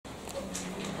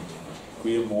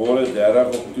Goeiemôre,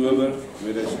 30 Oktober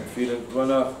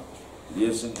 2024,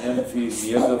 lesing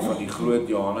 1:4-9 van die groot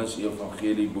Johannes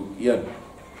Evangelie boek 1.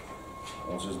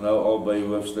 Ons is nou al by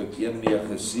hoofstuk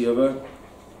 1:9-7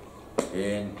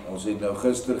 en ons het nou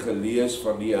gister gelees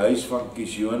van die huis van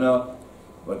Kisjonah,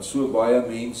 wat so baie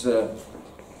mense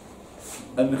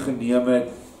ingeneem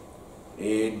het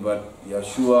en wat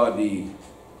Yeshua die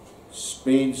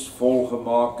spens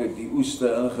volgemaak het, die oeste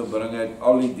ingebring het,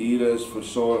 al die diere is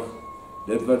versorg,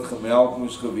 dit wat gemeld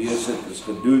moes gewees het, is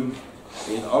gedoen,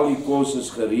 en al die kos is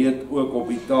gereed, ook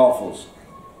op die tafels,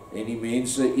 en die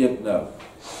mense eet nou.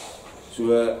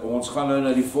 So, ons gaan nou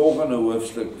na die volgende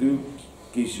hoofstuk toe,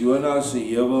 Kisjonah se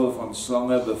heuwel van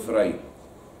slange bevry,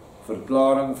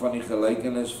 verklaring van die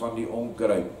gelykenis van die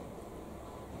onkruid.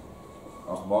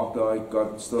 Ag, maak daai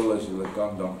kat stil as julle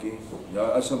kan, dankie.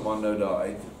 Ja, is 'n man nou daar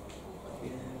uit.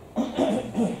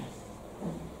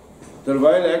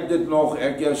 Terwyl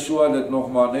ek Yeshua dit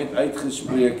nog maar net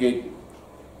uitgespreek het,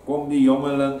 kom die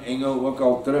jongeling engel ook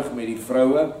al terug met die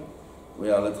vroue.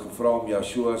 Hulle het gevra om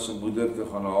Yeshua se moeder te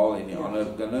gaan haal en die ander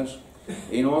kinders.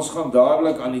 En ons gaan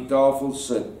dadelik aan die tafel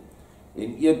sit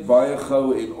en eet baie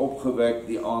gou en opgewek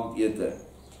die aandete.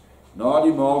 Na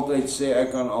die maaltyd sê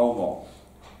ek aan almal,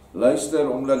 luister,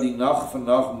 omdat die nag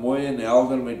vandag mooi en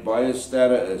helder met baie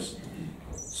sterre is,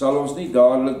 sal ons nie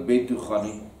dadelik bed toe gaan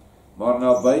nie, maar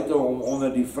na buite om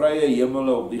onder die vrye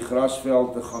hemele op die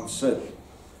grasveld te gaan sit,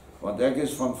 want ek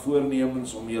is van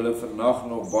voornemens om julle vannag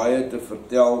nog baie te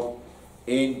vertel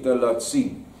en te laat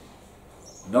sien.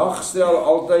 Nag stel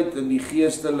altyd in die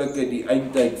geestelike die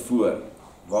eindtyd voor,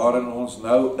 waarin ons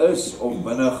nou is of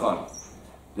binne gaan.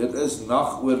 Dit is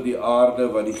nag oor die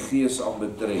aarde wat die gees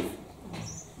aanbetref.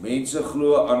 Mense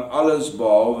glo aan alles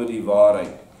behalwe die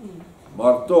waarheid.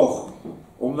 Maar tog,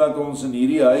 omdat ons in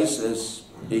hierdie huis is,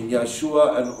 en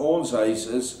Yeshua in ons huis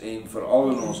is, en veral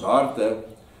in ons harte,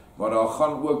 maar daar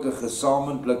gaan ook 'n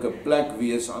gesamentlike plek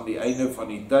wees aan die einde van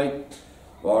die tyd,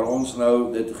 waar ons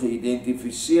nou dit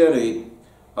geïdentifiseer het,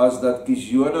 as dat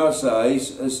Kisjonah se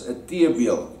huis is 'n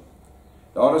teebeeld.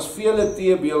 Daar is vele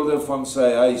teebeelde van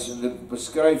sy huis, en dit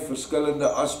beskryf verskillende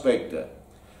aspekte.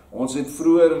 Ons het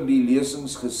vroeër in die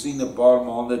lesings gesien, 'n paar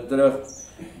maande terug,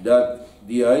 dat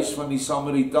die huis van die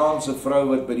Samaritaanse vrou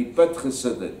wat by die put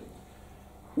gesit het,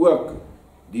 ook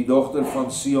die dogter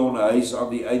van Sion huis aan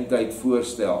die eindtyd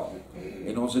voorstel.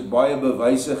 En ons het baie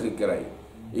bewyse gekry.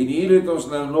 En hier het ons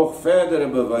nou nog verdere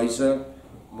bewyse,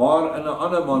 maar in 'n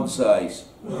ander man se huis.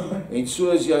 En so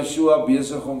is Yeshua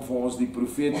besig om vir ons die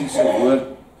profetiese woord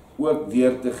ook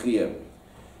weer te gee.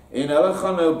 En hulle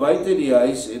gaan nou buite die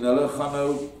huis en hulle gaan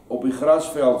nou op die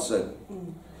grasveld sit.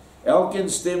 Elkeen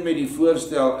stem met die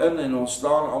voorstel in en ons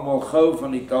staan almal gou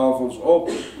van die tafels op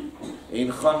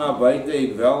en gaan na buite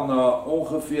en wel na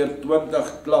ongeveer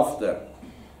 20 klafter.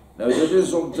 Nou dit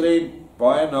is omtrent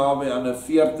baie naby aan 'n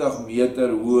 40 meter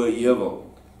hoë heuwel.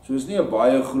 So is nie 'n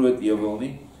baie groot heuwel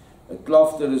nie. 'n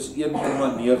klafter is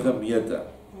 1,9 meter.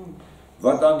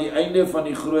 Wat aan die einde van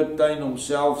die groot tuin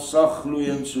homself sag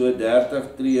gloeiend so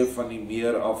 30 tree van die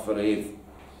meer af verhef.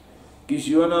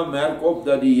 Kisjonah merk op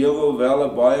dat die heuwel wel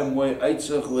 'n baie mooi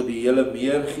uitsig oor die hele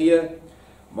meer gee,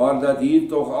 maar dat hier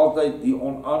tog altyd die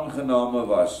onaangename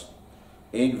was,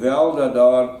 en wel dat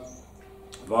daar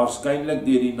waarskynlik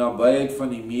deur die nabyheid van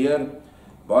die meer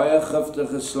baie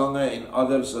giftige slange en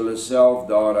adders hulle self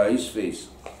daar huisves.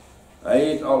 Hy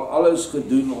het al alles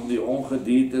gedoen om die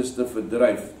ongediertes te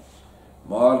verdryf,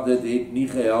 maar dit het nie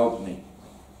gehelp nie.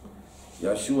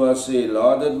 Yeshua sê,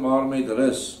 laat dit maar met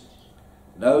rus.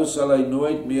 Nou sal hy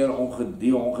nooit meer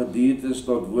ongediertes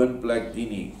tot woonplek dien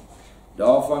nie.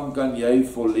 Daarvan kan jy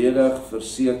volledig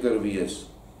verseker wees.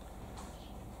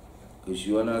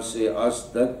 Kisjonah sê, as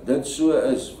dit so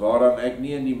is, waaraan ek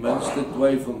nie in die minste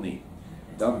twyfel nie,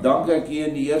 dan dank ek hier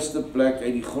in die eerste plek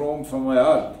uit die grond van my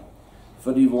hart,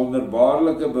 vir die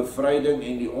wonderbaarlike bevryding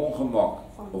en die ongemak,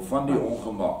 of van die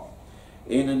ongemak.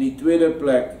 En in die tweede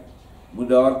plek, moet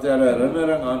daar ter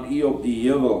herinnering aan u op die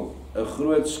heuwel, 'n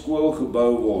groot skool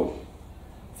gebou word,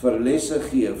 vir lesse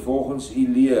gee, volgens u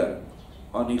leer,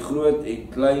 aan die groot en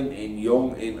klein en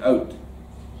jong en oud.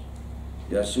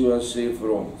 Yeshua sê vir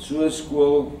hom, so 'n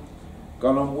skool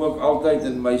kan hom ook altyd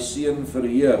in my seun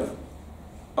verheug,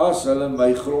 as hulle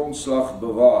my grondslag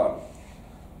bewaar.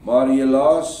 Maar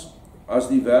helaas, as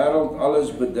die wêreld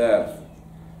alles bederf,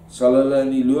 sal hulle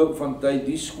in die loop van tyd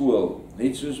die skool,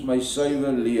 net soos my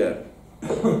suiwer leer,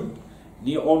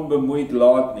 nie onbemoeid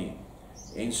laat nie.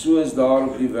 En so is daar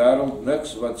op die wêreld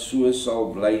niks wat so sal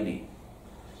bly nie.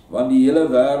 Want die hele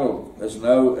wêreld is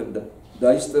nou in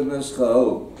duisternis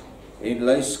gehul en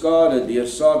ly skade deur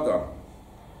Satan.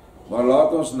 Maar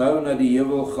laat ons nou na die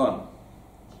heuwel gaan.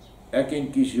 ek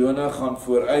en Kisjonah gaan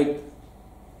vooruit,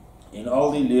 en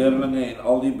al die leerlinge en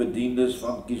al die bediendes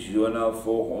van Kisjonah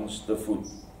volg ons te voet.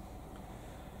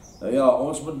 Nou ja,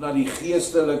 ons moet na die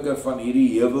geestelike van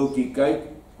hierdie heuweltjie kyk.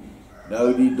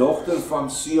 Nou die dogter van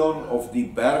Sion of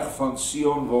die berg van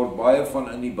Sion word baie van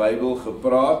in die Bybel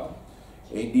gepraat.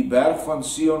 En die berg van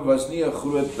Sion was nie 'n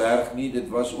groot berg nie, dit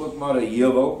was ook maar 'n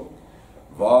heuwel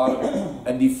waar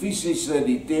in die fisiese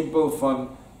die tempel van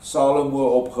Salomo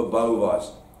opgebou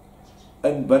was.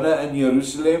 Binne in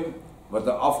Jerusalem, wat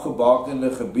 'n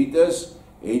afgebakende gebied is,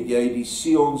 het jy die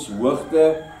Sions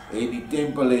hoogte en die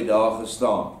tempel het daar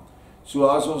gestaan. So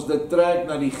as ons dit trek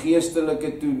na die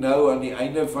geestelike toe nou aan die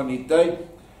einde van die tyd,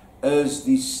 is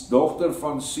die dogter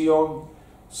van Sion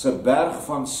se berg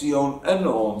van Sion in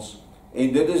ons,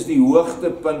 en dit is die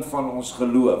hoogtepunt van ons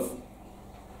geloof.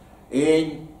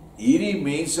 En hierdie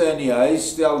mense in die huis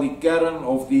stel die kern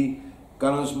of die,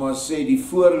 kan ons maar sê, die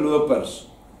voorlopers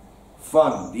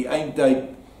van die eindtyd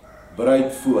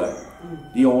bruid voor.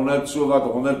 Die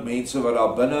 100 mense wat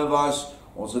daar binne was,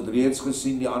 ons het reeds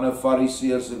gesien die ander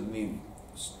fariseërs in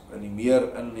die meer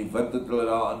in die wind het hulle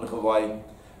daar ingewaai,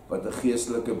 wat 'n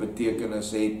geestelike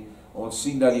betekenis het. Ons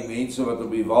sien dat die mense wat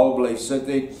op die wal bly sit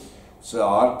het, sy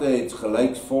harte het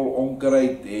gelyk vol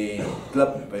onkruid en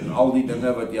klip en al die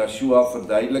dinge wat Yeshua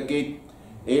verduidelik het.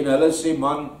 En hulle sê,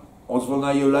 man, ons wil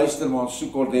na jou luister, maar ons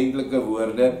soek ordentlike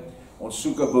woorde, ons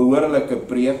soek 'n behoorlike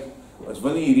preek, ons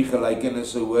wil nie hierdie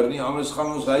gelykenisse hoor nie, anders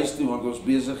gaan ons huis toe, want ons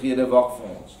besighede wag vir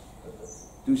ons.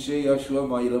 Toe sê Yeshua,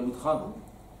 maar julle moet gaan.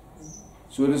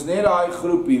 So dis net daai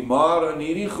groepie, maar in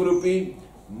hierdie groepie,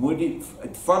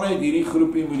 vanuit hierdie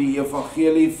groepie moet die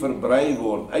evangelie verbrei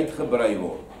word, uitgebrei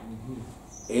word.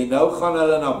 En nou gaan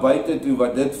hulle na buite toe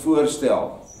wat dit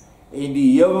voorstel. En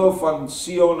die heuwel van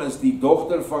Sion is die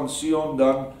dogter van Sion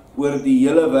dan oor die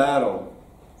hele wêreld,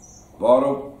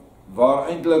 waar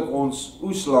eintlik ons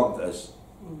oesland is.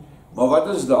 Maar wat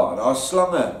is daar? Daar is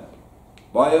slange,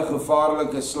 baie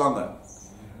gevaarlike slange.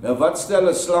 Nou wat stel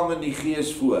 'n slang in die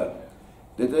gees voor?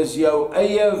 Dit is jou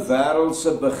eie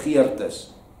wêreldse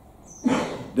begeertes.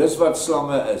 Dis wat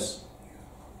slange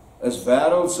is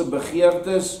wêreldse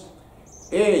begeertes,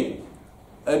 en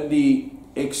in die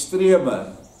ekstreme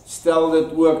stel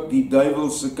dit ook die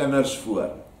duiwelse kinders voor,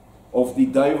 of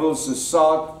die duiwelse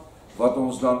saad, wat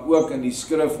ons dan ook in die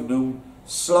skrif noem,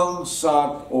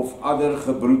 slangsaad of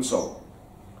addergebroedsel.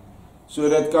 So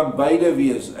dit kan beide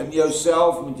wees. In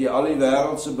jouself moet jy al die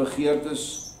wêreldse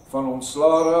begeertes van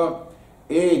ontslae raak,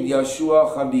 en Yeshua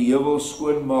gaan die heuwel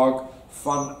skoonmaak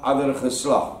van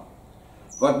addergeslag,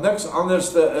 wat niks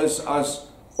anderste is as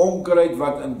onkruid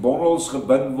wat in bondels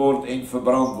gebind word en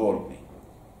verbrand word nie.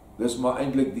 Dis maar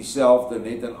eintlik dieselfde,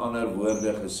 net in ander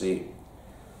woorde gesê.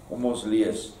 Om ons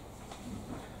lees.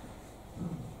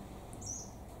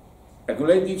 Ek wil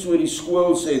net iets oor die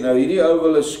skool sê. Nou hierdie ou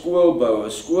wil 'n skool bou. 'n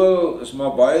Skool is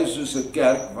maar baie soos 'n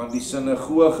kerk, want die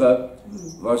sinagoge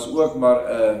was ook maar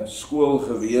 'n skool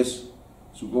gewees,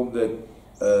 so kom dit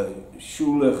 'n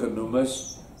shule genoem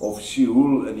is, of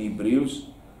Sheol in Hebreëus.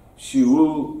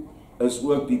 Sheol is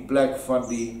ook die plek van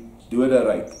die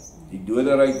doderyk. Die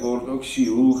doderyk word ook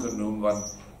Sheol genoem,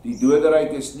 want die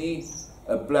doderyk is nie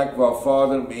 'n plek waar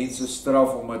Vader mense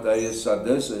straf omdat hy 'n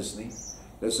sadis is nie.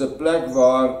 Dis 'n plek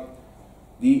waar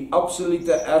die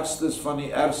absolute ergstes van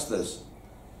die ergstes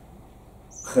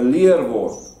geleer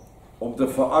word om te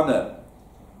verander.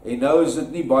 En nou is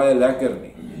dit nie baie lekker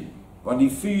nie, want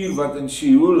die vuur wat in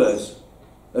Sheol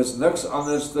is niks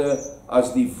anderste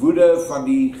as die woede van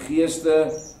die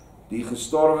geeste, die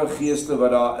gestorwe geeste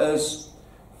wat daar is,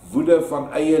 woede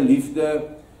van eie liefde,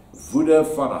 woede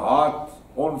van haat,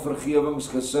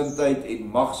 onvergewingsgesindheid en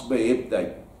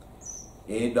magsbeheptheid.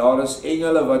 En daar is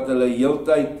engele wat hulle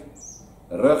heeltyd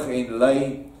rig en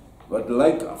lei, wat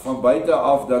lyk van buite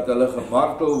af dat hulle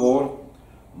gemartel word,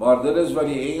 maar dit is wat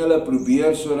die engele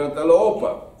probeer sodat hulle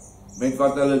ophou met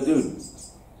wat hulle doen.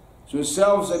 So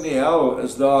selfs in die hel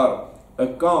is daar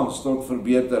 'n kans tot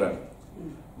verbetering.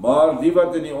 Maar die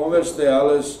wat in die onderste hel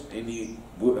is en die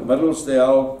middelste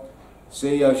hel, sê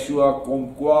Yeshua,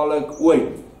 kom kwaadlik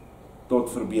ooit tot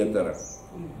verbetering.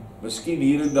 Miskien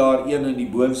hier en daar een in die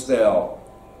boonste hel,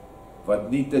 wat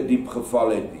nie te diep geval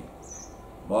het nie.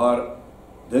 Maar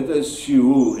dit is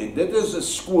Sheol, en dit is 'n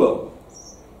skool.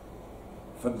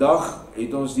 Vandag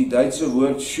het ons die Duitse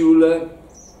woord Schule,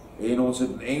 en ons het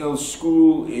in Engels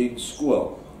school en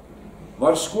skool.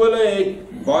 Maar skole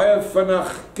het baie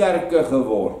vinnig kerke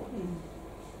geword.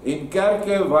 En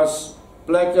kerke was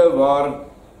plekke waar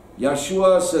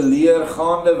Yeshua se leer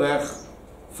gaandeweg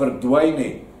verdwyn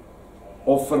het,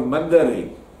 of verminder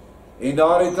het. En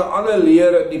daar het 'n ander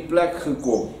leer in die plek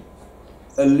gekom.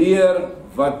 'n leer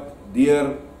wat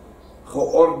deur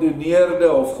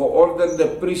geordineerde of geordende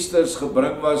priesters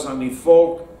gebring was aan die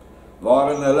volk,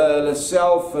 waarin hulle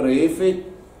self verhef het,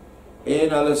 en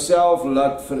hulle self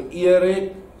laat vereer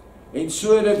het, en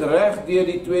so het dit reg deur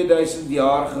die 2000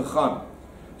 jaar gegaan,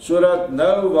 sodat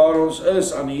nou waar ons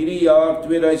is aan hierdie jaar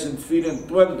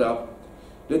 2024,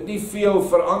 dit nie veel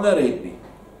verander het nie.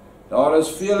 Daar is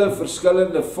vele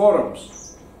verskillende vorms,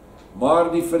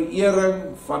 maar die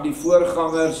verering van die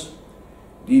voorgangers,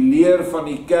 die leer van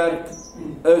die kerk,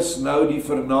 is nou die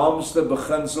vernaamste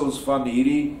beginsels van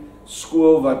hierdie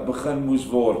skool wat begin moes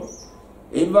word.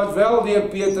 En wat wel deur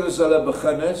Petrus hulle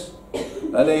begin is,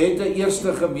 hulle het 'n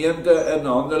eerste gemeente in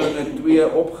Handelinge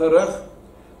 2 opgerig,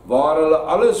 waar hulle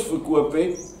alles verkoop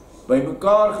het,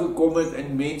 bymekaar gekom het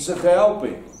en mense gehelp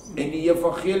het, en die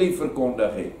evangelie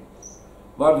verkondig het.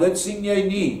 Maar dit sien jy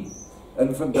nie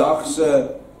in vandag se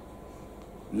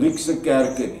luukse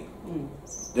kerke nie.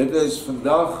 Dit is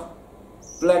vandag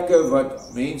plekke wat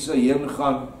mense heen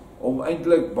gaan om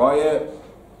eintlik baie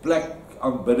plek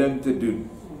aanbidding te doen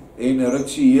en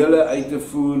rituele uit te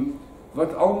voer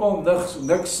wat almal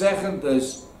niks seggend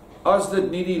is as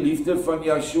dit nie die liefde van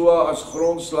Yeshua as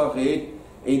grondslag het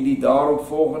en die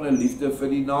daaropvolgende liefde vir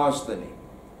die naaste nie.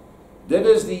 Dit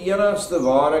is die enigste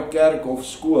ware kerk of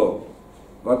skool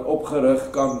wat opgerig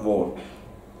kan word.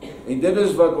 En dit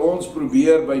is wat ons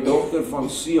probeer by Dogter van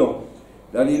Sion,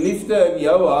 dat die liefde in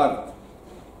jou hart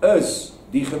is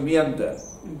die gemeente,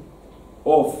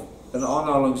 of in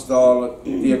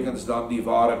aanhalingstekens dan die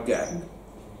ware kerk.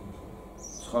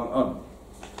 Ons gaan aan.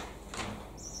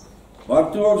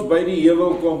 Maar toe ons by die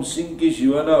heuwel kom, sien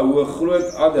Kisjonah hoe 'n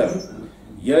groot adder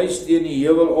juist teen die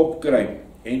heuwel opkruip,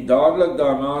 en dadelik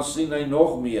daarna sien hy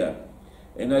nog meer,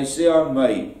 en hy sê aan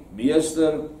my,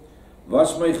 Meester,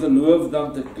 was my geloof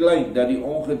dan te klein, dat die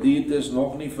ongediertes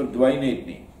nog nie verdwyn het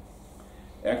nie?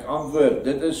 Ek antwoord,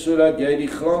 dit is sodat jy die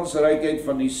glansrykheid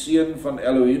van die seun van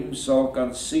Elohim sal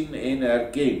kan sien en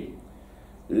herken.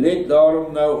 Let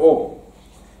daarom nou op.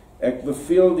 Ek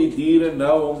beveel die diere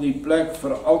nou om die plek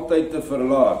vir altyd te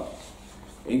verlaat.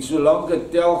 En solank 'n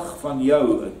telg van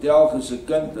jou, 'n telg is 'n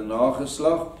kind, 'n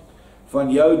nageslag,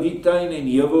 van jou die tuin en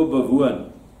heuwel bewoon,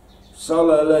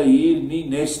 sal hulle hier nie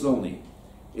nestel nie.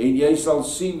 En jy sal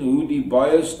sien hoe die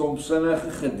baie stompsinnige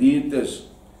gediertes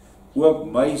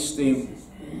ook my stem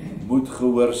moet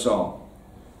gehoorsaam.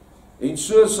 En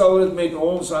so sal dit met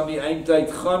ons aan die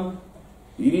eindtyd gaan.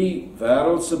 Hierdie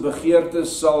wêreldse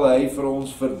begeertes sal hy vir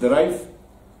ons verdryf.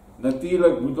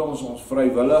 Natuurlik moet ons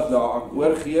vrywillig daaraan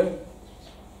oorgee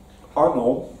aan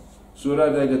hom,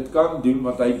 sodat hy dit kan doen,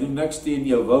 want hy doen niks teen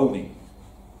jou wil nie.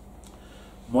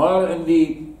 Maar in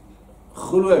die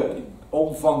groot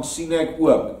omvang sien ek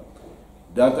ook,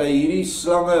 dat hy hierdie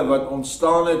slange wat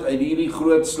ontstaan het uit hierdie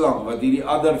groot slang, wat hierdie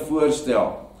adder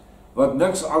voorstel, wat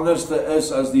niks anderste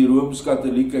is as die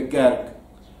Rooms-Katholieke kerk,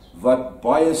 wat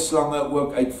baie slange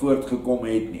ook uit voortgekom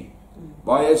het nie.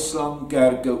 Baie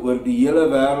slangkerke oor die hele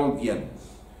wêreld heen,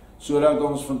 sodat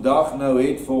ons vandag nou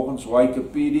het, volgens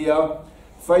Wikipedia,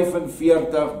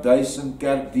 45.000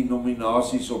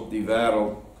 kerkdenominasies op die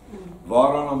wêreld,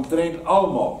 waaraan omtrent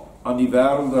almal aan die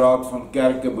wêreldraad van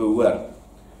kerke behoort.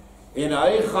 En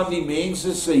hy gaan die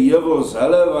mense se heuwels,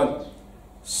 hulle wat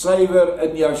suiwer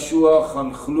in Yeshua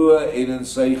gaan glo en in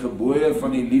sy gebooie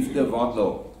van die liefde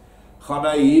wandel, gaan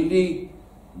hy hierdie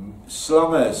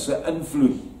slange se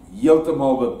invloed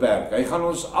heeltemal beperk. Hy gaan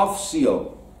ons afseël,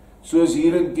 soos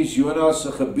hier in Kisjonah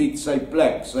se gebied, sy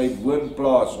plek, sy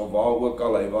woonplaas, of waar ook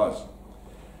al hy was.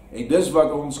 En dis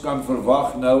wat ons kan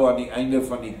verwag nou aan die einde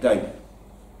van die tyd.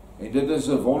 En dit is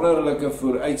 'n wonderlike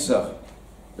vooruitsig,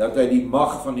 dat hy die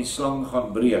mag van die slang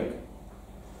gaan breek.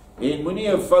 En moenie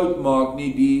 'n fout maak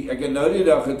nie, ek het nou die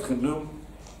dag het genoem,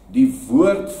 die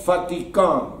woord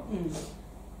Vaticaan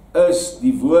is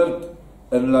die woord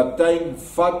in Latyn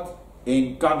vat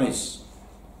en canis,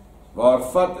 waar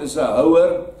vat is 'n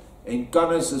houer en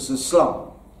canis is 'n slang.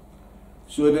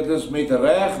 So dit is met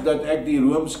reg dat ek die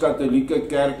Rooms-Katholieke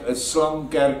kerk 'n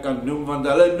slangkerk kan noem, want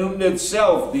hulle noem dit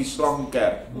self die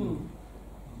slangkerk.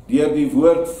 Deur die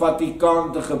woord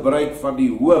Vaticaan te gebruik van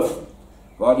die hoof,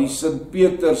 waar die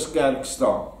Sint-Peterskerk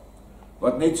staan,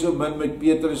 wat net so min met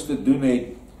Petrus te doen het,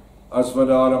 as wat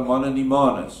daar 'n man in die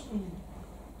maan is.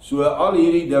 So al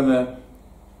hierdie dinge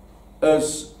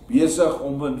is besig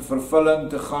om in vervulling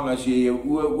te gaan as jy jou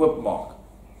oë oopmaak.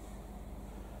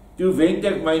 Toe wend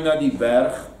ek my na die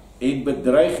berg en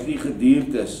bedreig die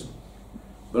gediertes.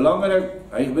 Belangrik,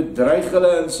 hy bedreig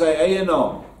hulle in sy eie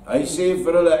naam. Hy sê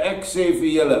vir hulle, ek sê vir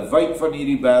julle, wyk van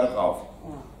hierdie berg af.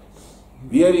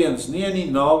 Weereens, nie in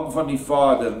die naam van die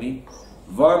Vader nie,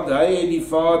 want hy en die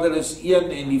Vader is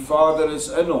een en die Vader is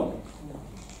in hom.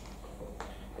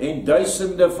 en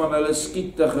duisende van hulle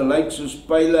skiet tegelyk soos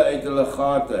pyle uit hulle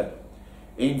gate,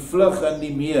 en vlug in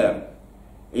die meer,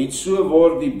 en so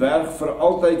word die berg vir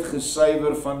altyd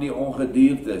gesuiwer van die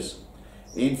ongediertes,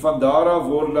 en van daaraf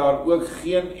word daar ook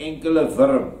geen enkele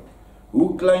wurm, hoe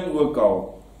klein ook al,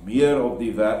 meer op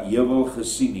die heuwel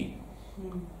gesien nie.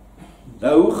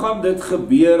 Nou, hoe gaan dit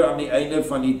gebeur aan die einde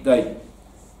van die tyd?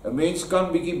 'n Mens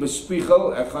kan bietjie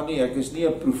bespiegel, ek is nie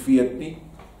 'n profeet nie,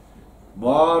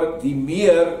 maar die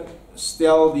meer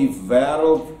stel die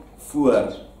wêreld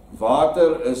voor.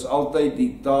 Water is altyd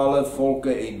die tale,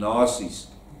 volke en nasies,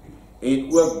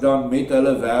 en ook dan met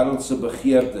hulle wêreldse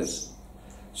begeertes.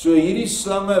 So hierdie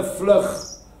slange vlug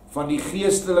van die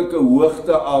geestelike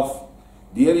hoogte af,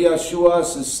 deur Yeshua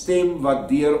se stem wat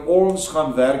deur ons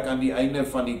gaan werk aan die einde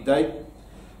van die tyd,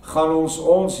 gaan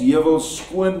ons heuwel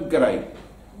skoon kry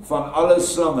van alle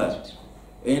slange,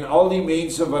 en al die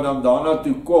mense wat dan daarna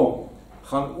toe kom,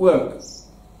 gaan ook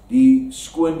die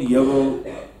skoon heuwel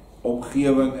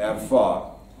omgewing ervaar.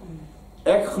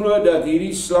 Ek glo dat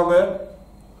hierdie slange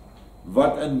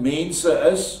wat in mense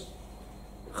is,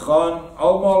 gaan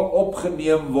almal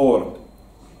opgeneem word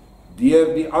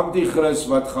deur die antichrist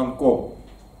wat gaan kom.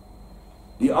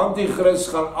 Die antichrist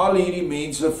gaan al hierdie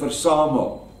mense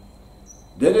versamel.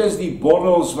 Dit is die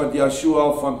bondels wat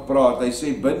Yeshua van praat. Hy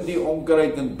sê, bind die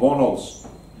onkruid in bondels.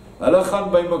 Hulle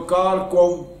gaan by mekaar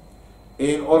kom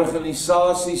en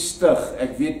organisasies stig.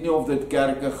 Ek weet nie of dit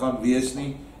kerke gaan wees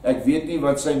nie. Ek weet nie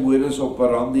wat sy modus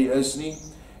operandi is nie.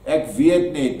 Ek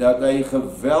weet net dat hy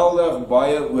geweldig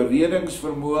baie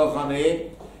oorredingsvermoë gaan hê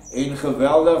en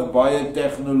geweldig baie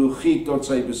tegnologie tot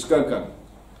sy beskikking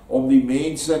om die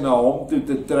mense na hom toe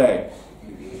te trek.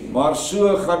 Maar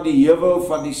so gaan die heuwel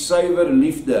van die suiwer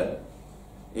liefde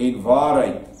en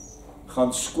waarheid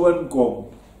gaan skoonkom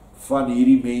van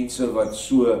hierdie mense wat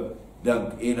so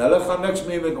dink. En hulle gaan niks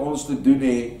meer met ons te doen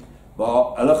hê,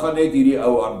 maar hulle gaan net hierdie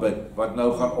ou aanbid, wat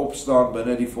nou gaan opstaan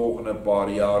binne die volgende paar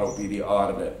jaar op hierdie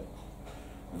aarde.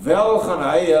 Wel gaan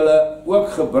hy hulle ook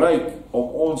gebruik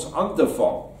om ons aan te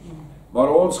val,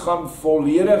 maar ons gaan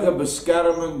volledige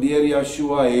beskerming deur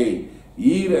Yeshua hê,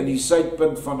 hier in die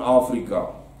suidpunt van Afrika.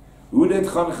 Hoe dit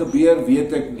gaan gebeur,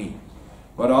 weet ek nie.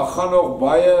 Maar daar gaan nog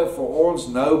baie vir ons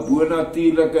nou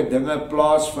bonatuurlike dinge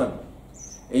plaasvind.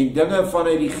 En dinge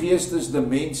vanuit die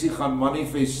geestesdimensie gaan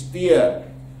manifesteer,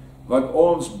 wat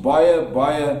ons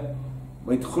baie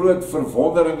met groot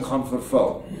verwondering gaan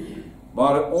vervul.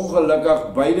 Maar ongelukkig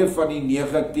beide van die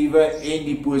negatiewe en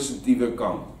die positiewe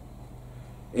kant.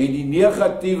 En die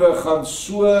negatiewe gaan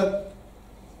so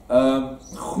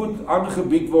goed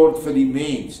aangebied word vir die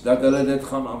mens, dat hulle dit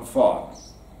gaan aanvaar.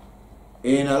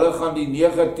 En hulle gaan die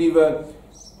negatiewe,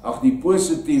 die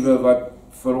positiewe wat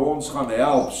vir ons gaan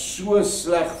help, so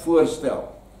sleg voorstel,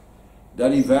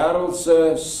 dat die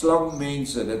wêreldse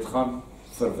slangmense dit gaan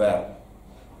verwerp.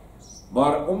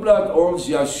 Maar omdat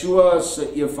ons Yeshua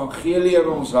se evangelie in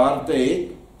ons harte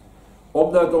het,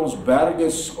 omdat ons berge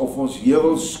of ons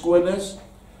heuwel skoon is,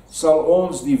 sal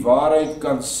ons die waarheid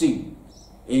kan sien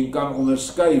en kan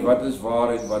onderskei wat is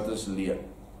waar en wat is leuen.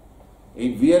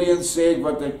 En weer eens sê ek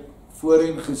wat ek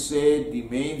voorheen gesê het, die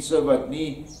mense wat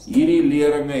nie hierdie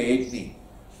leringe het nie,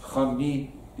 gaan nie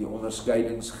die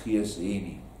onderskeidingsgees hê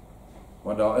nie,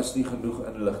 want daar is nie genoeg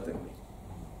inligting nie.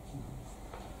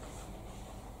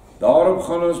 Daarop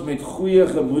gaan ons met goeie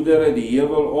gemoedere die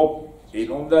heuwel op,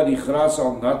 en omdat die gras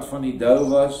al nat van die dou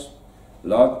was,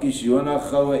 laat Kisjonah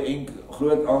gou 'n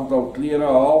groot aantal klere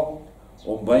haal,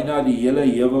 om byna die hele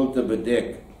heuwel te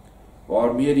bedek,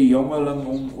 waarmee die jongeling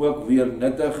hom ook weer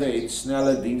nuttige en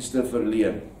snelle dienste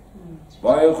verleen.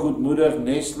 Baie goedmoedig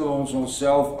nestel ons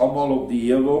onsself almal op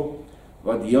die heuwel,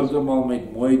 wat heeltemal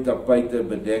met mooi tapuite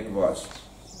bedek was.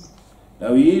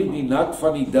 Nou hier die nat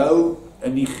van die dou,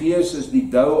 in die gees is die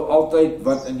dou altyd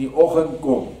wat in die oggend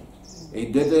kom,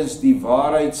 en dit is die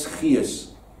waarheidsgees,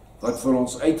 wat vir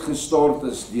ons uitgestort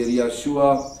is deur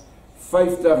Yeshua,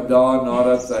 50 dae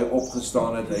nadat hy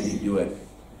opgestaan het uit die dood.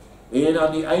 En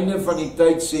aan die einde van die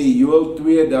tyd sê Joel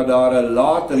 2 dat daar 'n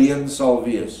laatreën sal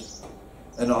wees.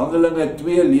 In Handelinge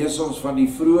 2 lees ons van die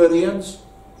vroeë reëns.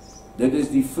 Dit is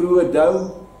die vroeë dou,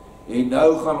 en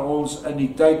nou gaan ons in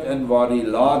die tyd in waar die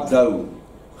laat dou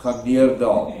gaan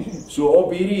neerdal. So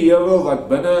op hierdie heuwel wat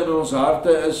binne in ons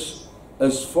harte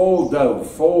is vol dou,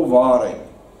 vol waarheid.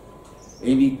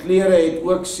 En die klere het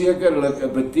ook sekerlik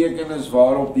 'n betekenis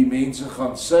waarop die mense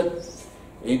gaan sit,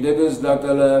 en dit is dat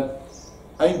hulle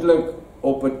eintlik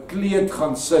op 'n kleed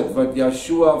gaan sit, wat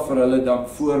Yeshua vir hulle dan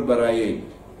voorberei het,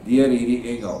 deur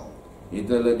hierdie engel. Het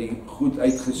hulle die goed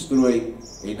uitgestrooi,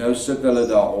 en nou sit hulle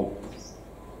daarop.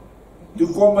 Toe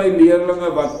kom my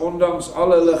leerlinge wat ondanks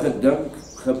al hulle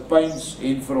gepeins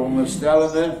en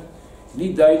veronderstellinge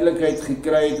nie duidelikheid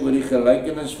gekry het oor die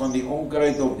gelykenis van die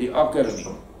onkruid op die akker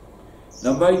nie,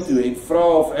 na my toe en vra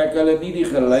of ek hulle nie die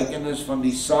gelykenis van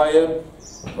die saaier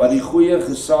wat die goeie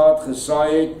gesaad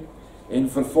gesaai het en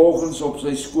vervolgens op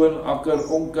sy skoon akker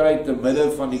onkruid te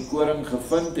midde van die koring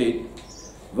gevind het,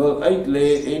 wil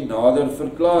uitlê en nader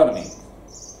verklaar nie.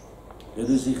 Dit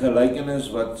is die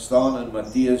gelykenis wat staan in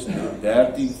Matteus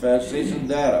 13 vers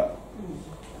 36.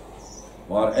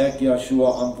 Maar ek, Joshua,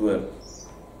 antwoord,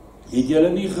 het julle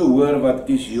nie gehoor wat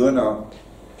Kisjonah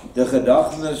die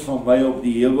gedagtenis van my op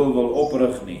die heuwel wil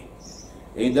oprig nie,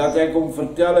 en dat ek hom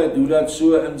vertel het hoe dat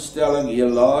so instelling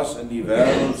helaas in die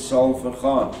wêreld sal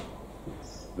vergaan.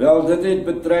 Wel, dit het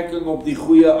betrekking op die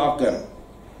goeie akker,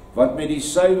 wat met die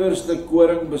suiwerste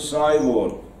koring besaai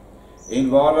word, en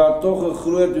waar daar toch 'n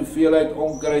groot hoeveelheid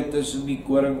onkruid tussen die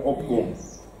koring opkom.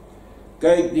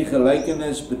 Kyk, die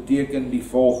gelykenis beteken die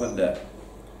volgende.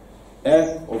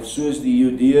 Ek, of soos die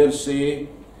Judeër sê,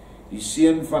 die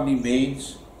seun van die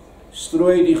mens,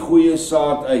 strooi die goeie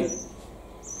saad uit.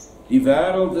 Die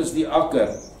wêreld is die akker,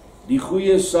 die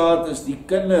goeie saad is die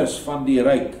kinders van die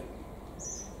ryk.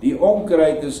 Die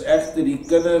onkruid is egter die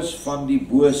kinders van die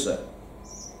bose.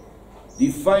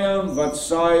 Die vyand wat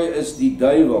saai is die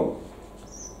duiwel.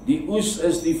 Die oes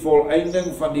is die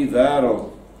volëinding van die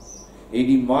wêreld, en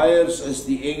die maaiers is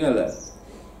die engele.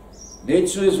 Net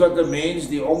soos wat 'n mens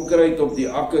die onkruid op die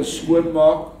akker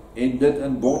skoonmaak, en dit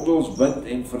in bondels bind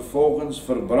en vervolgens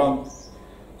verbrand,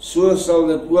 so sal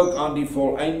dit ook aan die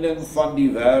volëinding van die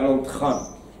wêreld gaan.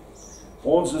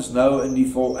 Ons is nou in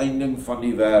die volëinding van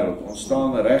die wêreld, ons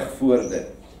staan reg voor dit.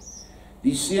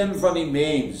 Die seun van die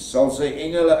mens sal sy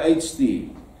engele uitstuur,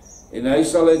 en hy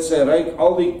sal uit sy ryk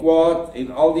al die kwaad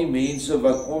en al die mense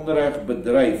wat onreg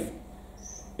bedryf,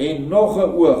 en nog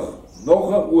 'n oog, nog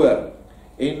 'n oor,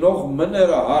 en nog minder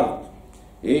 'n hart,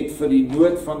 het vir die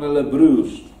nood van hulle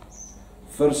broers,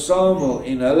 versamel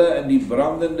en hulle in die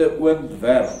brandende oond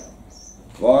werp,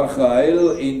 waar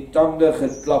gehuil en tande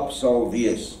geklap sal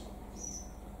wees.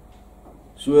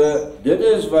 So, dit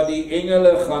is wat die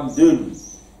engele gaan doen.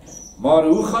 Maar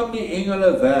hoe gaan die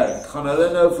engele werk? Gaan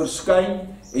hulle nou verskyn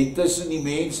en tussen die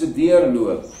mense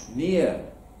deurloop? Nee.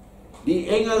 Die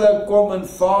engele kom in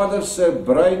Vader se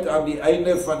bruid aan die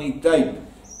einde van die tyd,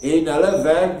 en hulle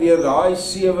werk deur daai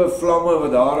 7 vlamme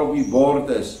wat daar op die bord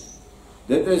is.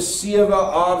 Dit is 7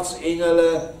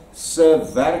 aardsengele se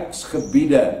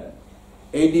werksgebiede.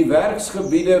 En die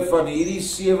werksgebiede van hierdie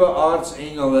 7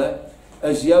 aardsengele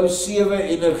is jou 7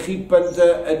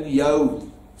 energiepunte in jou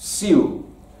siel.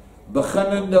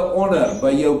 Beginnende onder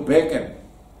by jou bekken,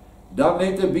 dan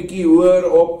net 'n bietjie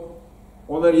hoër op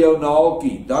onder jou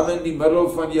naaltjie, dan in die middel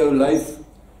van jou lyf,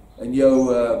 in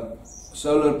jou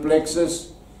solar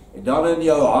plexus, en dan in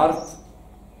jou hart,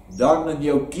 dan in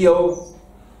jou keel,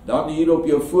 dan hier op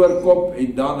jou voorkop,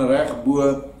 en dan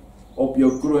regbo op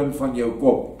jou kroon van jou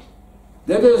kop.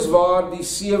 Dit is waar die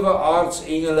 7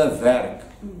 aardsengele werk.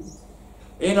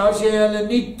 En as jy hulle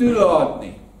nie toelaat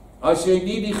nie, as jy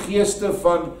nie die geeste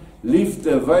van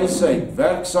liefde, wysheid,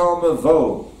 werksame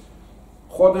wil,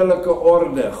 goddelike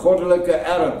orde, goddelike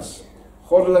erns,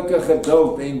 goddelike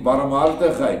geduld en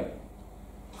barmhartigheid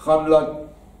gaan laat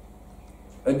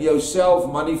in jouself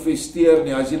manifesteer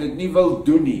nie, as jy dit nie wil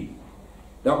doen nie,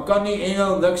 dan kan die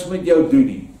engel niks met jou doen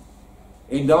nie.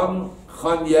 En dan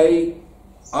gaan jy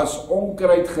as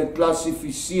onkruid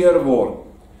geklassifiseer word,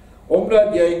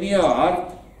 omdat jy nie 'n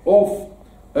hart of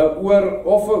 'n oor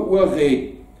of 'n oog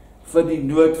het vir die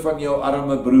nood van jou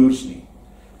arme broers nie.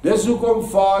 Dis hoekom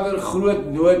Vader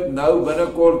groot nood nou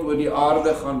binnekort oor die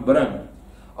aarde gaan bring.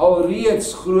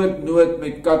 Alreeds groot nood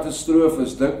met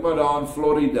katastrofes, dink maar daar in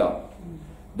Florida.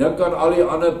 Dink aan al die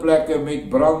ander plekke met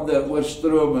brande,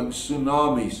 oorstromings,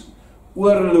 tsunamies,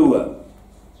 oorloë,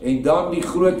 en dan die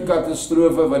groot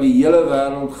katastrofe wat die hele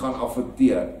wêreld gaan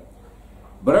affekteer.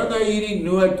 Bring hy hierdie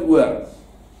nood oor,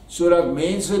 sodat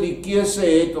mense die keuse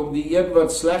het om die een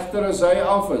wat slegter as hy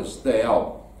af is te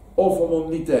help, of om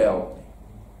hom nie te help nie.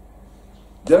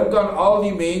 Dink aan al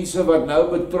die mense wat nou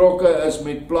betrokke is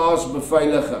met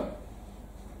plaasbeveiliging,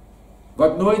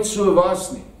 wat nooit so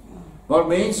was nie. Maar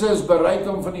mense is bereid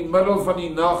om van die middel van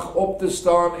die nag op te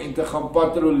staan en te gaan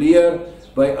patrolleer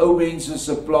by ou mense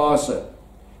se plase.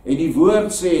 En die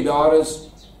woord sê, daar is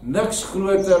niks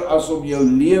groter as om jou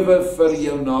lewe vir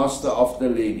jou naaste af te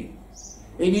lê nie.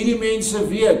 En hierdie mense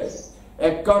weet,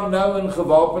 ek kan nou in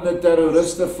gewapende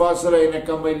terroriste vasry en ek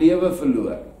kan my lewe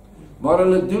verloor. Maar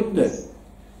hulle doen dit.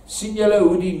 Sien julle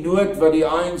hoe die nood wat die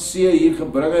ANC hier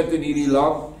gebring het in hierdie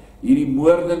land, hierdie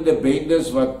moordende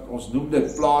bendes wat ons noem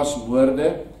dit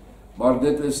plaasmoorde, maar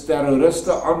dit is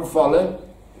terroriste aanvalle,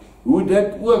 hoe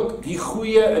dit ook die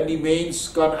goeie in die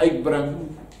mens kan uitbring,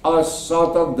 as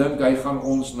Satan dink hy gaan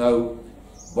ons nou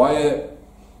baie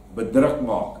bedruk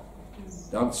maak.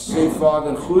 Dan sê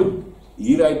Vader, goed,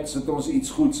 hieruit sit ons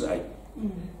iets goeds uit.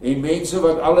 En mense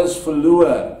wat alles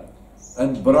verloor,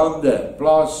 in brande,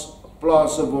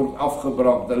 plase word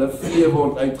afgebrand, hulle vee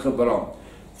word uitgebrand,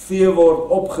 vee word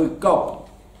opgekap,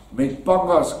 met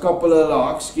pangas kap hulle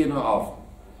hakskene af,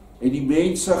 en die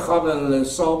mense gaan hulle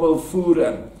samel voer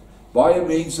in, baie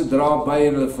mense dra by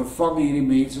en hulle vervang hierdie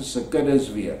mense se kuddes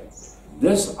weer.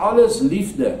 Dis alles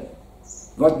liefde,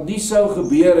 wat nie sou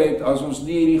gebeur het, as ons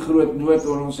nie hierdie groot nood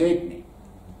oor ons het nie.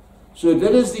 So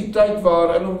dit is die tyd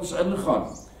waarin ons ingaan,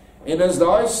 en as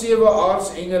daai 7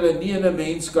 aardsengele nie in 'n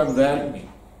mens kan werk nie,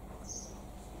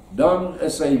 dan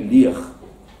is hy leeg,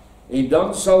 en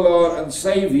dan sal daar in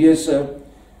sy wese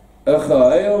 'n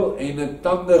gehuil en 'n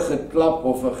tande geklap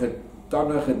of 'n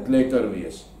tande gekletter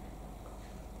wees.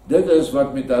 Dit is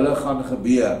wat met hulle gaan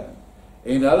gebeur,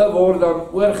 en hulle word dan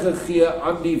oorgegee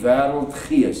aan die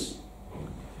wêreldgees.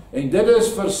 En dit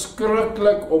is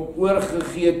verskriklik om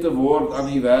oorgegee te word aan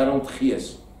die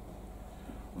wêreldgees,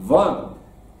 want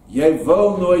jy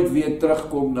wil nooit weer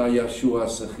terugkom na Yeshua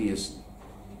se gees nie.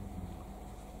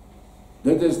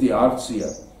 Dit is die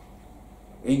hartseer,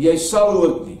 en jy sal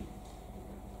ook nie,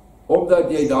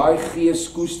 omdat jy daai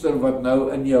gees koester wat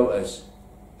nou in jou is,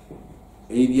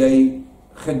 en jy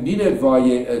geniet dit waar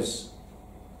jy is,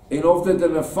 en of dit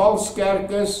in 'n vals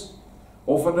kerk is,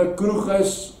 of in 'n kroeg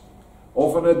is,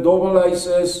 of in 'n dobbelhuis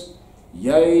is,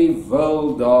 jy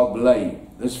wil daar bly.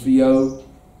 Dis vir jou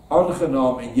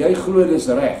aangenaam, en jy glo dis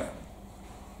reg.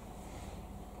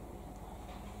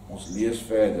 Ons lees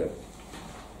verder.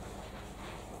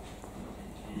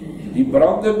 Die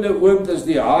brandende oond is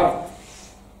die hart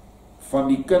van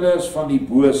die kinders van die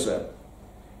bose,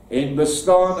 en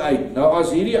bestaan uit. Nou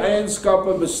as hierdie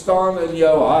eienskappe bestaan in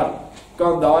jou hart,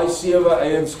 kan daai 7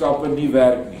 eienskappe nie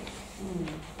werk nie.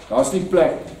 Daar's nie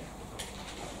plek nie.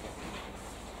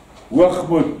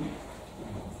 Hoogmoed,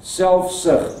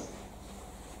 selfsug,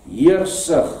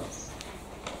 heersug,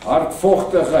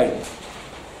 hardvogtigheid,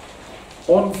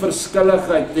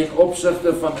 onverskilligheid ten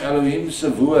opsigte van Elohim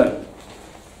se woord,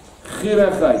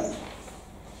 gierigheid,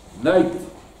 nyd,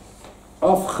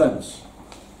 afguns,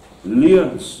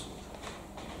 leuns,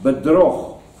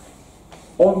 bedrog,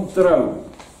 ontrou,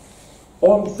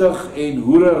 ontug en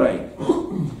hoerery,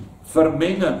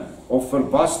 vermenging of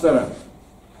verbastering,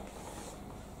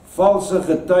 valse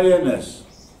getuienis,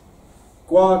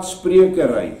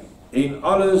 kwaadsprekery en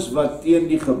alles wat teen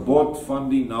die gebod van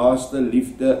die naaste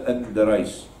liefde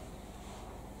indruis.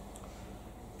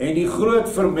 En die groot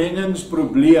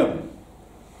vermengingsprobleem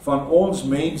van ons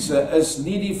mense is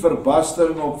nie die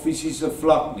verbastering op fisiese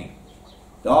vlak nie.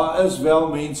 Daar is wel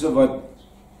mense wat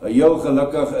heel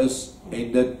gelukkig is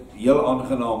en dit heel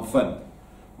aangenaam vind.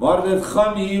 Maar dit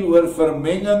gaan hier oor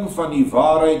vermenging van die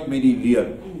waarheid met die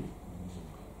leuen.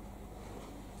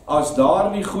 As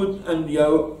daar nie goed in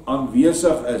jou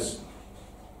aanwesig is,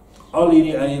 al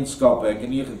hierdie eienskappe, ek het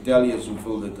nie getel eers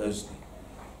hoeveel dit is nie,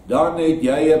 dan het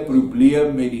jy 'n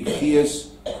probleem met die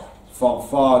gees van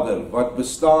Vader, wat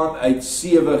bestaan uit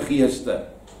 7 geeste.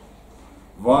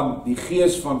 Want die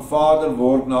gees van Vader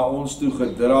word na ons toe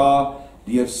gedra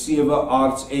deur 7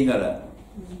 aardsengele.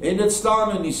 En dit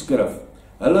staan in die skrif.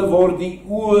 Hulle word die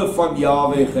oë van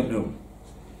Jahwe genoem.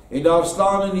 En daar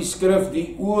staan in die skrif,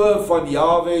 die oë van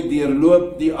Jahwe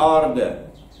deurloop die aarde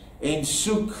en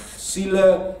soek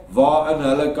siele waarin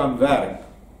hulle kan werk.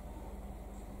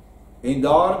 En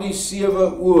daardie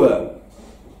 7 oë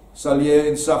sal jy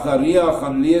in Sagaria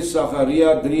gaan lees,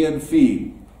 Sagaria 3 en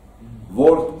 4,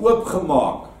 word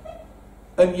oopgemaak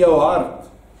in jou hart.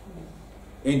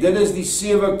 En dit is die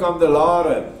 7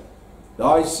 kandelare,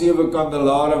 daai 7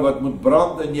 kandelare wat moet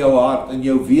brand in jou hart, in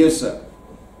jou wese.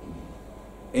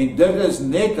 En dit is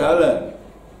net hulle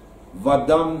wat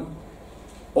dan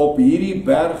op hierdie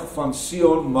berg van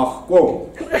Sion mag kom.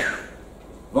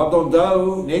 Want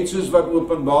onthou, net soos wat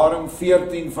Openbaring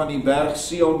 14 van die berg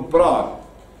Sion praat,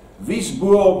 wie's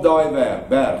bo op daai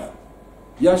berg?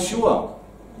 Yeshua.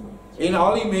 En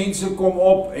al die mense kom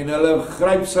op en hulle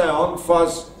gryp sy hand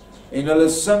vas en hulle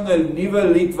sing 'n nuwe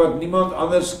lied wat niemand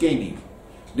anders ken nie.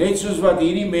 Net soos wat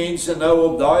hierdie mense nou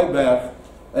op daai berg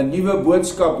 'n nuwe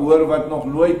boodskap hoor wat nog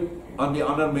nooit aan die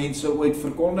ander mense ooit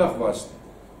verkondig was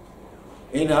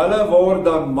nie. En hulle word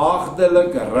dan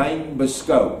maagdelik rein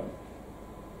beskou.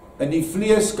 In die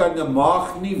vlees kan 'n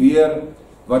maagd nie weer,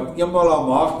 wat eenmaal haar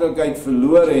maagdelikheid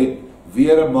verloor het,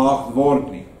 weer 'n maagd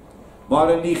word nie.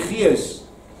 Maar in die gees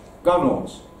kan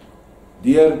ons,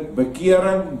 deur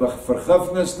bekering,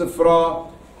 vergifnis te vra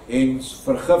en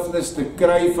vergifnis te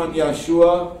kry van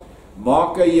Yeshua,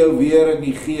 maak hy jou weer in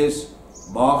die gees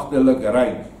maagdelik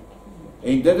rein.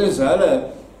 En dit is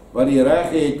hulle wat die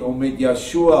reg het om met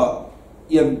Yeshua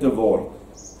een te word.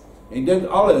 En dit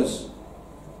alles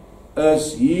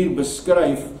is hier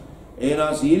beskryf, en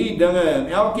as hierdie dinge, en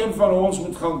elkeen van ons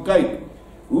moet gaan kyk,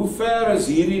 hoe ver is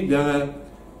hierdie dinge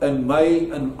in my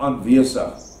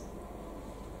aanwesig?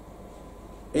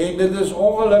 En dit is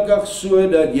ongelukkig so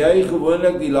dat jy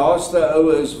gewoonlik die laaste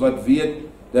ou is wat weet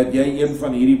dat jy een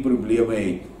van hierdie probleme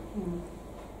het.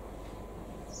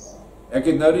 Ek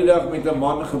het nou die dag met 'n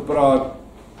man gepraat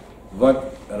wat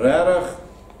regtig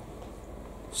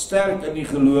sterk in die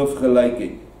geloof gelyk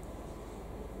het.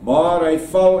 Maar hy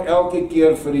val elke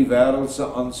keer vir die wêreldse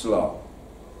aanslag.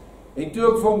 En toe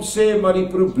ek vir hom sê, maar die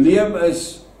probleem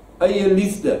is eie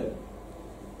liefde.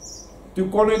 Toe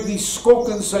kon ek die skok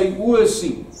in sy oë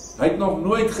sien. Hy het nog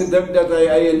nooit gedink dat hy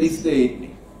eie liefde het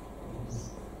nie.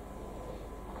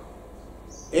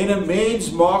 En 'n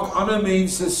mens maak ander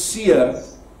mense seer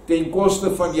ten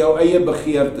koste van jou eie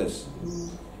begeertes.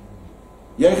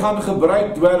 Jy gaan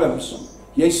gebruik dwelms,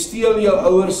 jy steel jou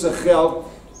ouers se geld,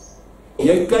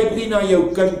 jy kyk nie na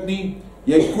jou kind nie,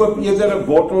 jy koop eerder 'n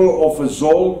bottel of 'n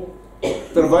zol,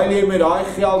 terwyl jy met daai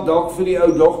geld dalk vir die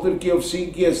ou dogtertjie of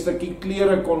seentjie 'n stukkie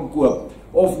klere kon koop,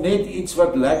 of net iets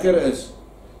wat lekker is.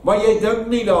 Maar jy dink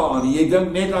nie daaraan, jy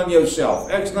dink net aan jouself.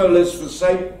 Ek's nou lus vir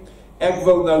syp, ek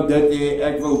wil nou dit hê,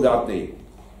 ek wil dat hê.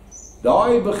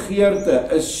 Daai begeerte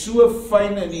is so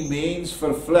fyn in die mens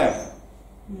vervleg,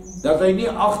 dat hy nie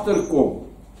agterkom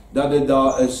dat dit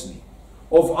daar is nie.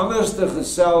 Of anders te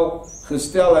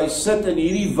gestel, hy sit in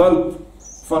hierdie woud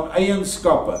van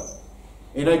eienskappe,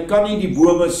 en hy kan nie die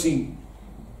bome sien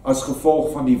as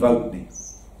gevolg van die woud nie.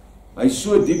 Hy is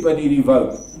so diep in hierdie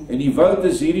woud, en die woud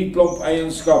is hierdie klomp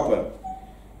eienskappe,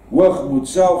 hoogmoed,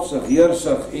 selfsug,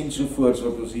 heersig ensovoorts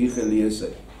wat ons hier gelees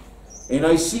het. En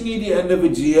hy sien nie die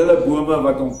individuele bome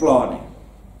wat hom pla nie.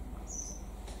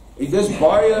 En dis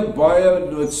baie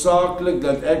noodsaaklik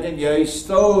dat ek en jy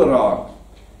stil raak.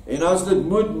 En as dit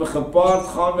moet gepaard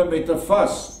gaan met 'n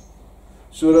vas,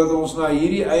 sodat ons na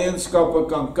hierdie eienskappe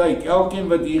kan kyk, elkeen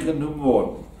wat hier genoem word.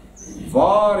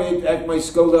 Waar het ek my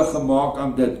skuldig gemaak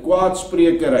aan dit?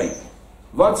 Kwaadsprekery.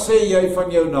 Wat sê jy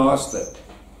van jou naaste?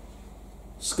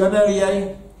 Skinder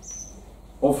jy?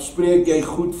 Of spreek jy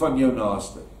goed van jou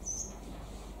naaste?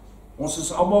 Ons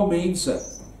is almal mense.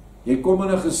 Jy kom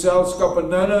in 'n geselskap en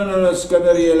nou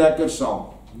skinder jy lekker saam.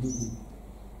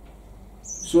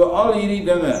 So al hierdie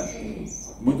dinge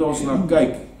moet ons na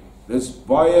kyk. Dis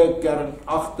baie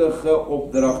kernagtige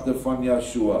opdragte van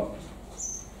Yeshua.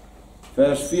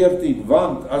 Vers 14,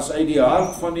 want as uit die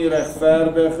hart van die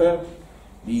regverdige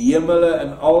die hemele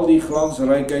in al die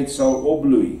glansrykheid sal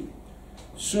opbloei,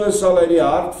 so sal uit die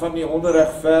hart van die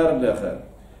onregverdige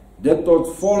dit tot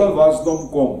volle wasdom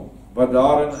kom, wat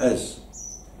daarin is.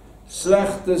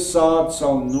 Slegte saad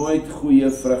sal nooit goeie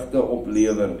vrugte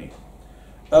oplewer nie.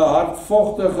 'n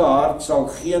Hartvogtige hart sal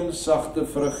geen sagte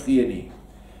vrug gee nie,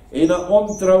 en 'n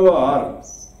ontroue hart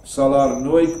sal haar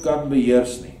nooit kan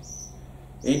beheers nie.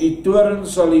 En die toorn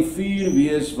sal die vuur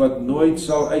wees wat nooit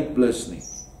sal uitblus nie.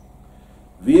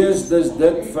 Wees dus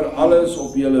dit vir alles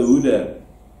op julle hoede,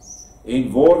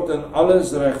 en word in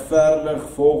alles regverdig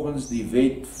volgens die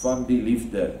wet van die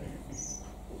liefde.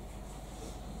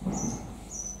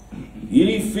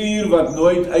 Hierdie vuur wat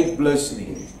nooit uitblus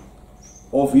nie,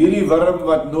 of hierdie wurm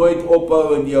wat nooit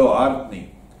ophou in jou hart nie,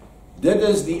 dit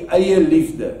is die eie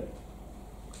liefde.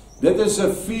 Dit is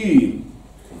 'n vuur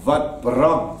wat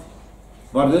brand,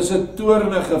 maar dis 'n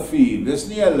toornige vuur, dis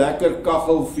nie 'n lekker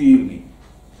kaggelvuur nie.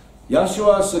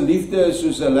 Yeshua se liefde is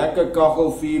soos 'n lekker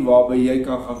kaggelvuur waarby jy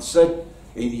kan gaan sit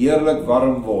en heerlik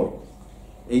warm word,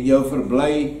 en jou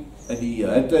verbly in die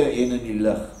hitte en in die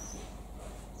lig.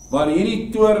 Maar hierdie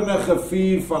toornige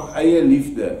vuur van eie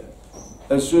liefde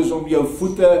is soos om jou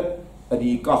voete in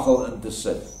die kaggel in te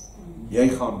sit. Jy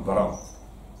gaan brand.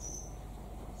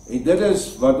 En dit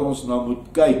is wat ons nou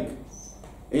moet kyk.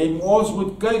 En ons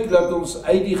moet kyk dat ons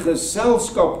uit die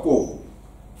geselskap kom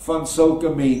van sulke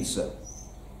mense.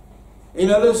 En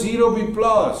hulle is hier op die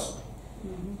plaas.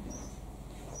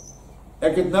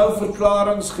 Ek het nou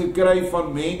verklarings gekry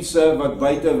van mense wat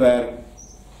buite werk,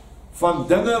 van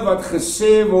dinge wat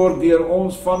gesê word deur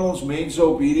ons, van ons mense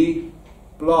op hierdie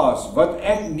plaas, wat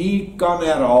ek nie kan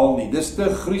herhaal nie. Dis te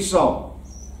gruisam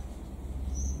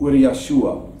oor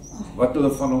Yeshua, wat hulle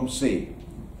van hom sê.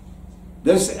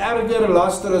 Dis erger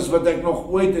laster as wat ek nog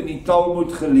ooit in die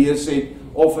Talmud gelees het,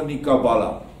 of in die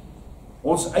Kabbala.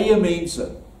 Ons eie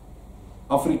mense,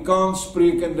 Afrikaans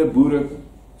sprekende boere,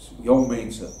 jong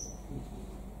mense.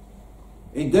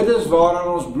 En dit is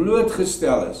waaraan ons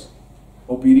blootgestel is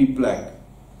op hierdie plek.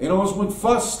 En ons moet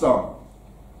vasstaan,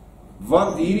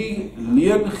 want hierdie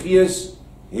leengees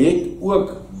het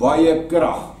ook baie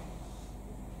krag.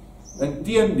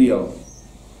 Inteendeel,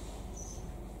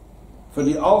 vir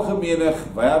die algemene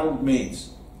wêreldmens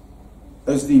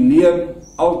is die leuen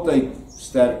altyd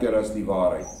sterker as die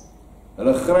waarheid.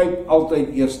 Hulle gryp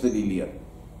altyd eerste die leuen.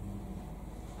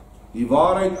 Die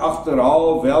waarheid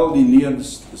agterhaal wel die leuen,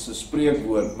 is 'n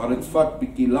spreekwoord, maar dit vat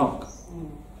bietjie lank.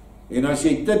 En as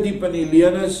jy te diep in die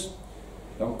leuen is,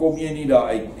 dan kom jy nie daar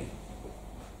uit nie.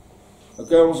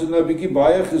 Ok, ons het nou bietjie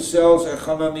baie gesels, ek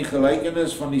gaan dan die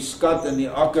gelykenis van die skat in die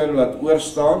akker laat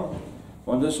oorstaan,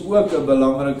 want dis ook 'n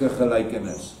belangrike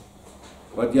gelykenis,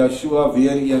 wat Joshua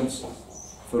weer eens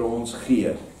vir ons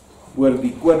gee, oor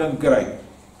die koninkryk.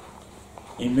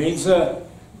 En mense,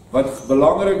 wat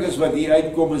belangrik is wat hier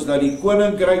uitkom, is dat die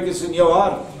koninkryk is in jou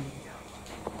hart.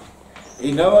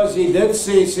 En nou as jy dit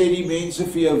sê, sê die mense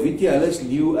vir jou, weet jy, hulle is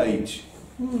New Age.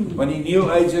 Want die New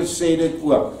Agers sê dit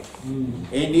ook.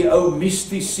 En die ou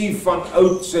mystici van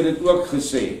oud sê dit ook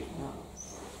gesê.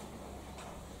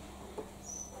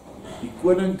 Die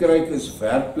koninkryk is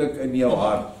werklik in jou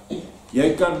hart.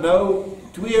 Jy kan nou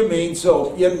twee mense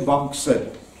op een bank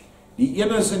sit. Die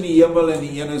een is in die hemel en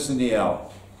die een is in die hel.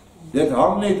 Dit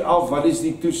hang net af wat is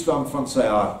die toestand van sy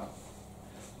hart.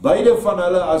 Beide van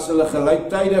hulle, as hulle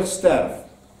gelyktydig sterf,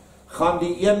 gaan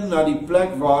die een na die plek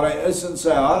waar hy is in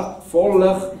sy hart, vol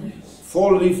lig,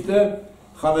 vol liefde,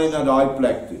 gaan hy na daai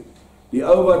plek toe. Die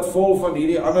ou wat vol van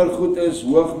hierdie ander goed is,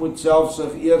 hoogmoed,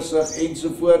 selfsug, eersug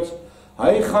ensovoorts,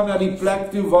 hy gaan na die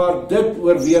plek toe waar dit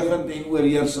oorwegend en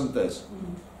oorheersend is.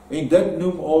 En dit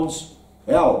noem ons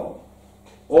hel,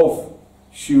 of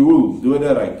Sheol,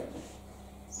 doderyk.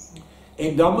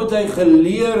 En dan moet hy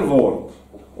geleer word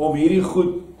om hierdie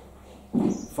goed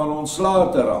van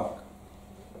ontslae te raak.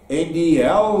 En die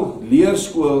hel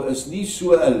leerskool is nie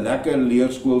so 'n lekker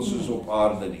leerskool soos op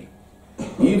aarde nie.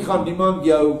 Hier gaan niemand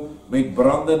jou met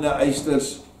brandende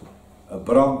eisters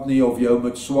brand nie, of jou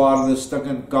met swaarde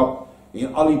stikkend kap,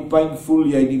 en al die pyn voel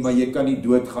jy nie, maar jy kan nie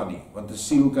doodgaan nie, want 'n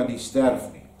siel kan nie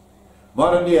sterf nie.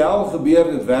 Maar in die hel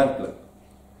gebeur dit werklik.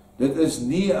 Dit is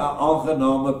nie 'n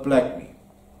aangename plek nie.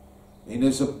 En dit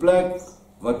is 'n plek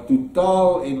wat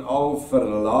totaal en al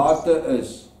verlate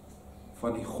is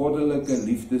van die goddelike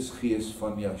liefdesgees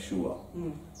van Joshua.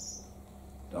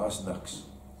 Daar's niks.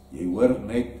 Jy hoor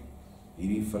net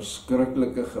hierdie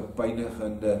verskriklike,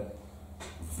 gepynigende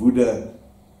woede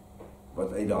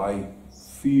wat uit daai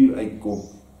vuur uitkom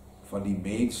van die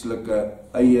menslike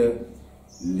eie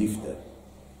liefde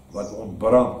wat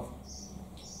ontbrand.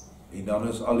 En dan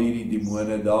is al hierdie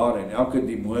demone daar, en elke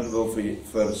demoon wil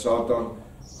vir Satan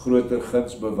groter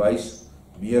guns bewys,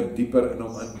 meer dieper in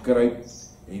hom inkruip,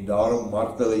 en daarom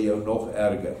martel hy jou nog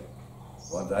erger.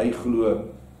 Want hy glo,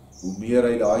 hoe meer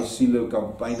hy daai siele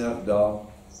kan pynig daar,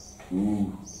 hoe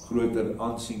groter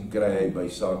aansien kry hy by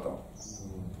Satan.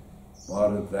 Maar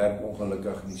dit werk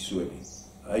ongelukkig nie so nie.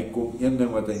 Hy kom een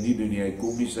ding wat hy nie doen nie, hy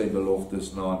kom nie sy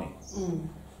beloftes na nie.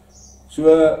 So,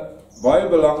 baie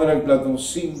belangrik dat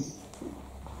ons sien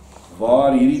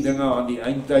waar hierdie dinge aan die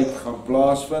eindtyd gaan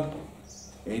plaasvind,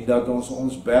 en dat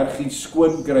ons bergie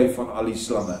skoon kry van al die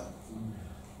slange.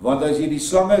 Want as jy die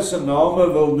slange se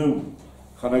name wil noem,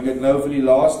 gaan ek dit nou vir die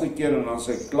laaste keer, en dan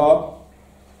sê ek klaar,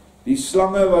 die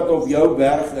slange wat op jou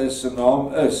berg is, se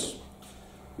naam is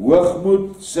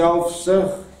hoogmoed,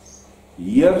 selfsug,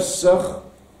 heersug,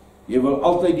 jy wil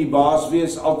altyd die baas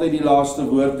wees, altyd die laaste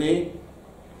woord hê,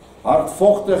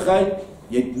 hardvogtigheid,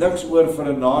 jy het niks oor vir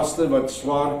 'n naaste wat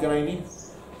swaar kry nie,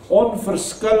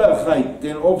 onverskilligheid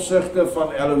ten opsigte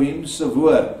van Elohim se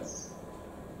woord.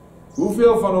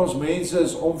 Hoeveel van ons mense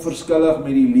is onverskillig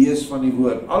met die lees van die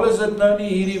woord? Al is dit nou nie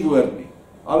hierdie woord nie,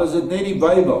 al is dit net die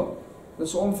Bybel, dit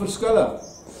is onverskillig.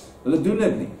 Hulle doen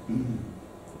dit nie.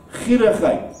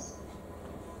 Gierigheid,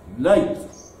 nyd,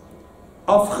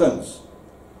 afguns,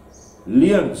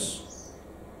 leuns,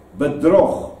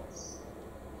 bedrog,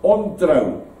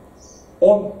 ontrou,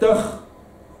 ontug,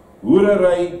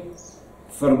 hoerery,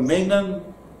 vermenging,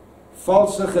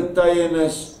 valse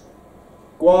getuienis,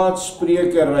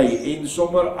 kwaadsprekery en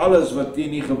sommer alles wat teen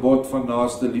die gebod van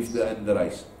naaste liefde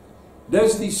indrys.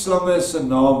 Dis die slange se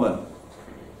name.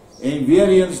 En weer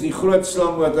eens die groot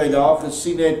slang wat hy daar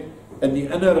gesien het in die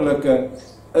innerlike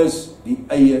is die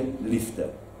eie liefde.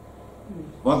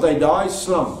 Want uit daai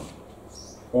slang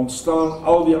ontstaan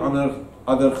al die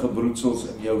ander gebroedsels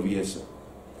in jou wese.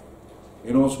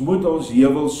 En ons moet ons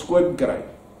heuwel skoon kry.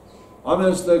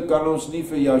 Anders kan ons nie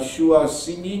vir Joshua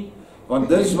sien nie, want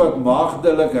dis wat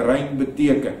maagdelik rein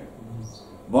beteken.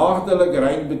 Maagdelik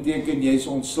rein beteken jy is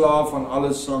ontslaaf van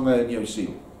alle slange in jou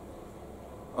siel.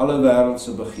 Alle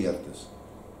wêreldse begeertes.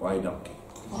 Baie dankie.